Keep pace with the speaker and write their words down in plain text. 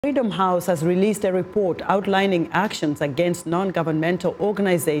Freedom House has released a report outlining actions against non-governmental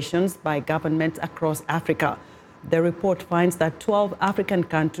organizations by governments across Africa. The report finds that 12 African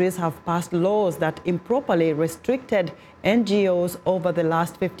countries have passed laws that improperly restricted NGOs over the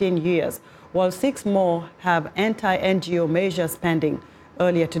last 15 years, while 6 more have anti-NGO measures pending.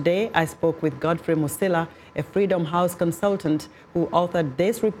 Earlier today, I spoke with Godfrey Musila, a Freedom House consultant who authored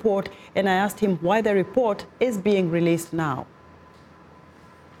this report, and I asked him why the report is being released now.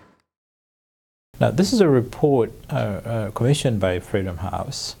 Now, this is a report commissioned by Freedom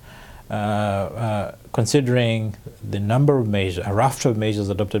House considering the number of measures, a raft of measures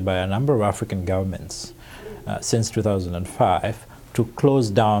adopted by a number of African governments since 2005 to close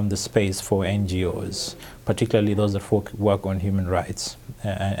down the space for NGOs, particularly those that work on human rights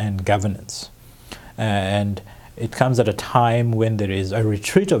and governance. And it comes at a time when there is a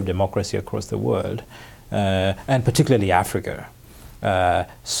retreat of democracy across the world, and particularly Africa.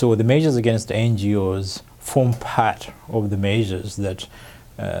 So the measures against NGOs form part of the measures that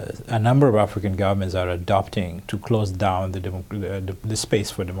a number of African governments are adopting to close down the space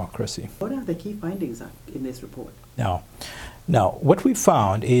for democracy. What are the key findings in this report? Now, what we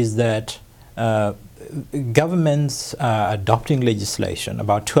found is that governments are adopting legislation.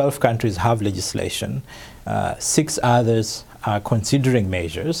 About 12 countries have legislation. 6 others are considering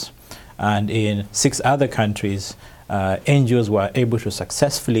measures. And in 6 other countries, NGOs were able to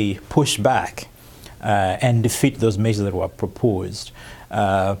successfully push back and defeat those measures that were proposed.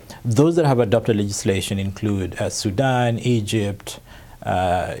 Those that have adopted legislation include Sudan, Egypt,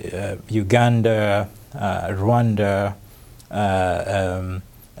 Uganda, Rwanda, and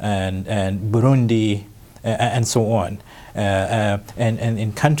Burundi, and so on. And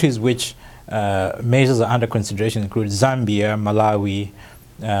in countries which measures are under consideration include Zambia, Malawi,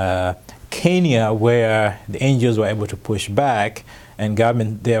 Kenya, where the NGOs were able to push back, and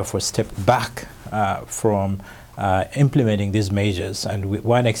government therefore stepped back from implementing these measures, and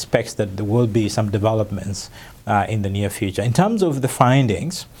one expects that there will be some developments in the near future. In terms of the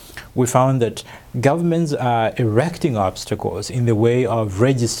findings, we found that governments are erecting obstacles in the way of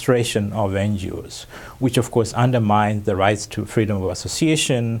registration of NGOs, which of course undermines the rights to freedom of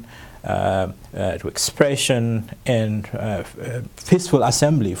association, to expression, and peaceful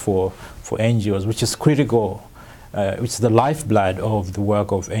assembly for NGOs, which is critical, which is the lifeblood of the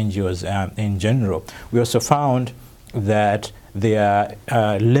work of NGOs in general. We also found that they are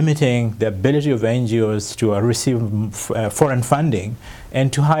limiting the ability of NGOs to receive foreign funding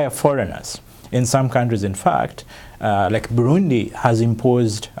and to hire foreigners. In some countries, in fact, like Burundi, has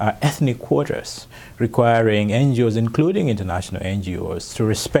imposed ethnic quotas requiring NGOs, including international NGOs, to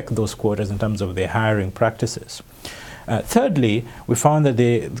respect those quotas in terms of their hiring practices. Thirdly, we found that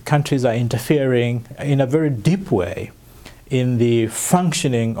the countries are interfering in a very deep way in the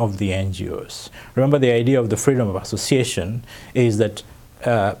functioning of the NGOs. Remember, the idea of the freedom of association is that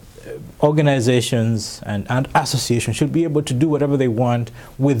organizations and associations should be able to do whatever they want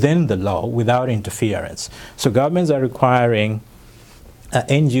within the law without interference. So governments are requiring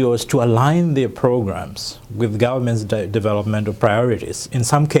NGOs to align their programs with government's developmental priorities. In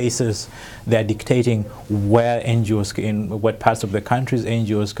some cases, they're dictating where NGOs, in what parts of the countries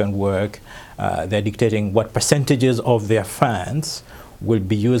NGOs can work. They're dictating what percentages of their funds will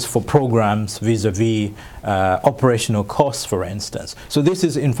be used for programs vis-a-vis operational costs, for instance. So this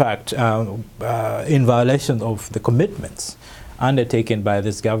is, in fact, in violation of the commitments undertaken by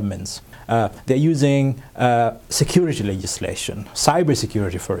these governments. They're using security legislation,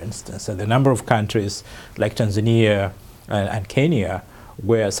 cybersecurity, for instance. And the number of countries like Tanzania and Kenya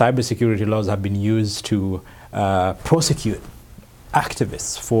where cybersecurity laws have been used to prosecute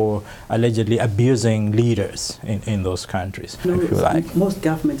activists for allegedly abusing leaders in those countries, if you like. Most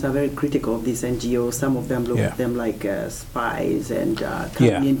governments are very critical of these NGOs. Some of them look at them like spies and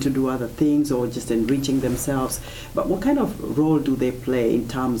coming in to do other things or just enriching themselves. But what kind of role do they play in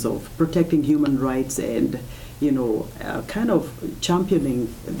terms of protecting human rights and, you know, kind of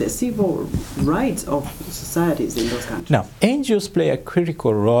championing the civil rights of societies in those countries? Now, NGOs play a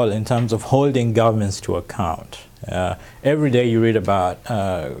critical role in terms of holding governments to account. Every day you read about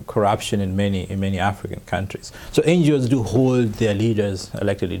corruption in many African countries. So NGOs do hold their leaders,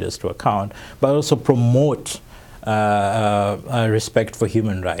 elected leaders, to account, but also promote respect for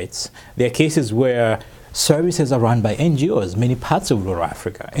human rights. There are cases where services are run by NGOs. Many parts of rural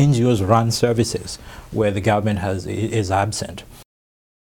Africa, NGOs run services where the government is absent.